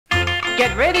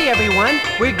Get ready, everyone.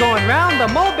 We're going round the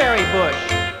mulberry bush.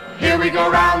 Here we go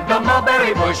round the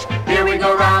mulberry bush. Here we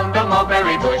go round the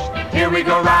mulberry bush. Here we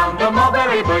go round the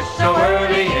mulberry bush so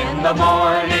early in the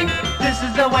morning. This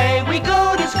is the way we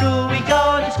go to school. We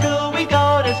go to school. We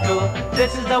go to school.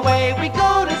 This is the way we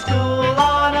go to school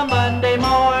on a Monday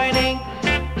morning.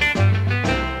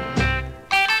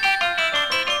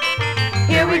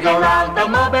 Here we go round the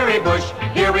mulberry bush.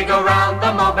 Here we go round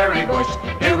the mulberry bush.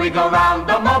 Here we go round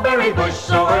the mulberry bush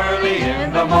so early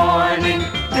in the morning.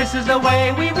 This is the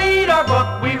way we read our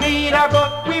book. We read our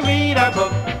book. We read our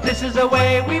book. This is the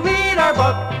way we read our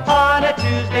book on a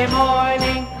Tuesday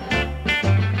morning.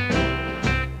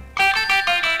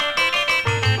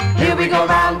 Here we go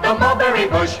round the mulberry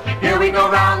bush. Here we go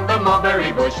round the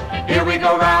mulberry bush. Here we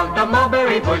go round the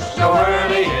mulberry bush so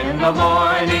early in the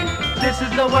morning. This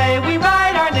is the way we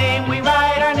write our name. We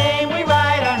write our name. We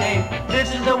write our name.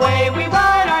 This is the way we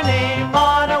write our name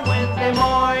on a Wednesday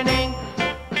morning.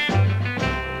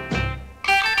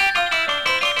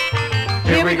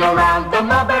 Here we go round the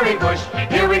mulberry bush.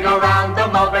 Here we go round the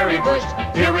mulberry bush.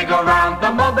 Here we go round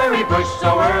the mulberry bush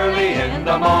so early in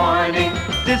the morning.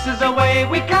 This is the way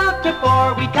we count to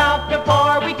four. We count to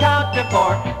four. We count to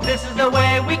four. This is the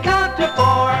way we count to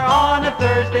four on a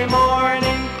Thursday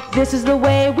morning. This is the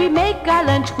way we make our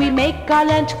lunch. We make our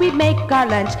lunch. We make our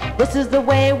lunch. This is the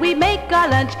way we make our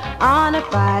lunch on a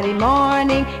Friday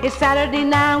morning. It's Saturday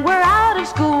now and we're out of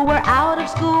school. We're out of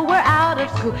school. We're out of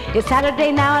school. It's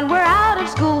Saturday now and we're out of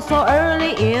school so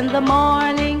early in the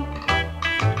morning.